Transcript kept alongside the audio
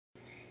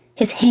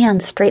His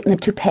hand straightened the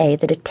toupee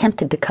that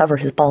attempted to cover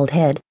his bald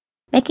head,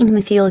 making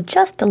him feel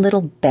just a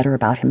little better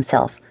about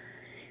himself.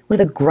 With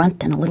a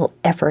grunt and a little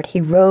effort, he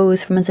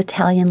rose from his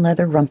Italian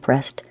leather rump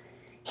rest.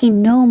 He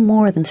no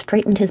more than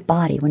straightened his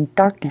body when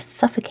darkness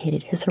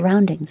suffocated his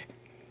surroundings.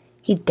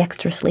 He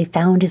dexterously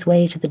found his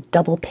way to the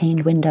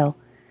double-paned window.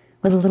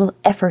 With a little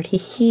effort, he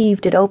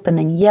heaved it open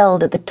and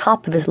yelled at the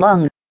top of his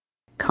lungs,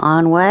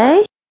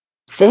 "Conway,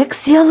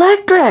 fix the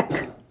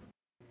electric!"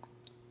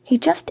 He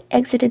just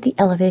exited the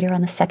elevator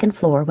on the second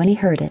floor when he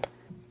heard it.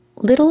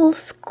 Little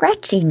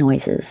scratchy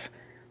noises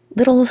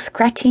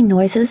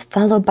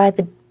followed by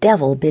the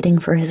devil bidding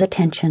for his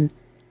attention.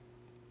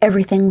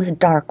 Everything was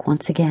dark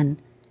once again.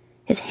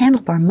 His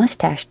handlebar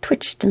mustache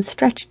twitched and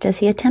stretched as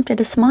he attempted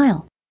to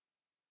smile.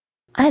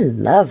 "I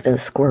love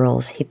those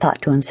squirrels," he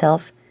thought to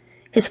himself.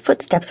 His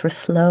footsteps were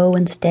slow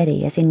and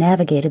steady as he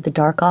navigated the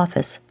dark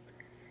office.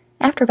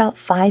 After about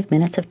 5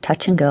 minutes of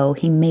touch and go,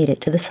 he made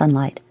it to the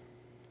sunlight.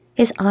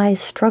 His eyes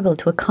struggled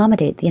to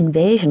accommodate the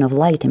invasion of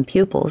light and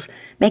pupils,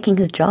 making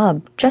his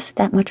job just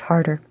that much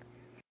harder.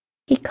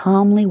 He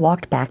calmly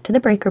walked back to the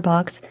breaker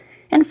box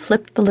and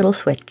flipped the little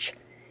switch.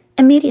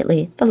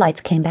 Immediately, the lights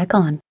came back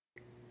on.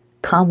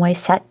 Conway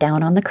sat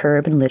down on the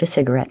curb and lit a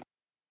cigarette.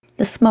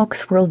 The smoke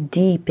swirled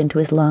deep into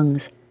his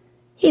lungs.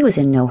 He was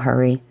in no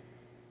hurry.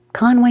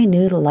 Conway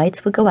knew the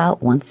lights would go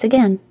out once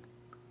again.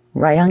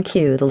 Right on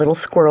cue, the little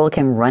squirrel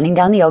came running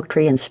down the oak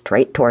tree and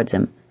straight towards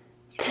him.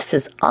 "This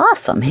is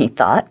awesome," he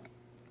thought.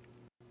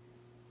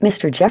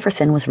 Mr.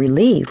 Jefferson was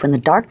relieved when the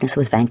darkness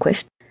was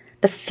vanquished.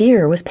 The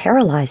fear was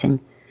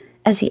paralyzing.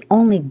 As the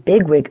only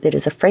bigwig that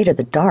is afraid of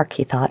the dark,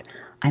 he thought,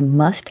 I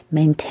must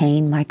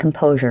maintain my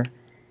composure.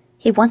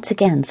 He once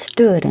again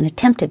stood and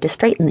attempted to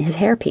straighten his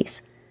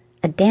hairpiece.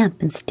 A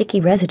damp and sticky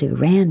residue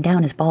ran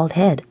down his bald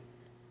head.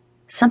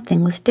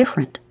 Something was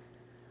different.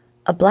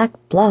 A black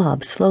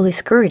blob slowly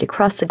scurried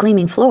across the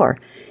gleaming floor.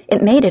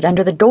 It made it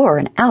under the door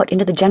and out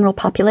into the general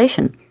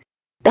population.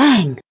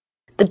 Bang!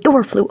 The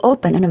door flew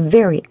open and a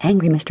very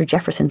angry Mr.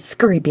 Jefferson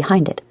scurried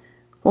behind it.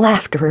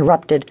 Laughter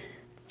erupted.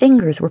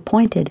 Fingers were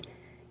pointed.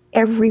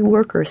 Every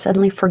worker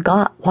suddenly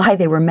forgot why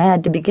they were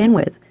mad to begin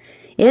with.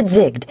 It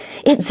zigged.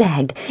 It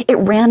zagged. It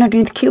ran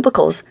underneath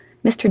cubicles.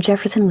 Mr.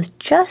 Jefferson was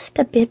just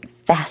a bit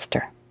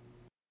faster.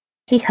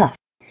 He huffed.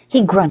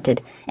 He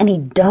grunted, and he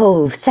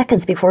dove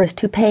seconds before his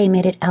toupee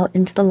made it out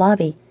into the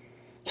lobby.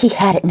 He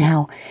had it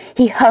now.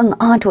 He hung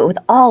onto it with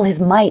all his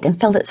might and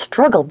felt it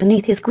struggle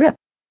beneath his grip.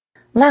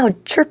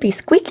 Loud, chirpy,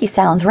 squeaky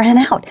sounds ran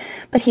out,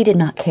 but he did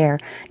not care.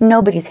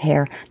 Nobody's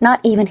hair, not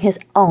even his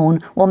own,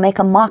 will make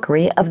a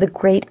mockery of the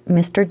great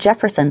Mr.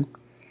 Jefferson.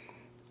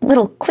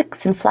 Little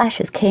clicks and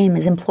flashes came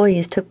as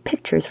employees took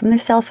pictures from their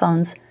cell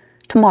phones.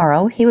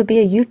 Tomorrow he would be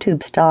a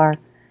YouTube star.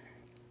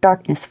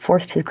 Darkness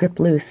forced his grip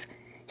loose.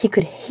 He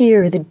could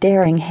hear the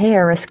daring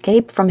hair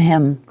escape from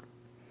him.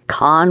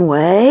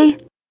 "Conway?"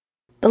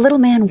 The little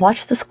man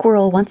watched the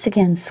squirrel once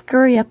again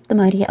scurry up the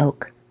mighty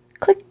oak.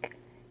 Click!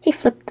 He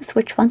flipped the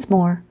switch once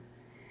more.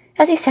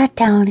 As he sat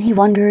down, he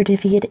wondered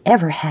if he had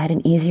ever had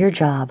an easier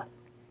job.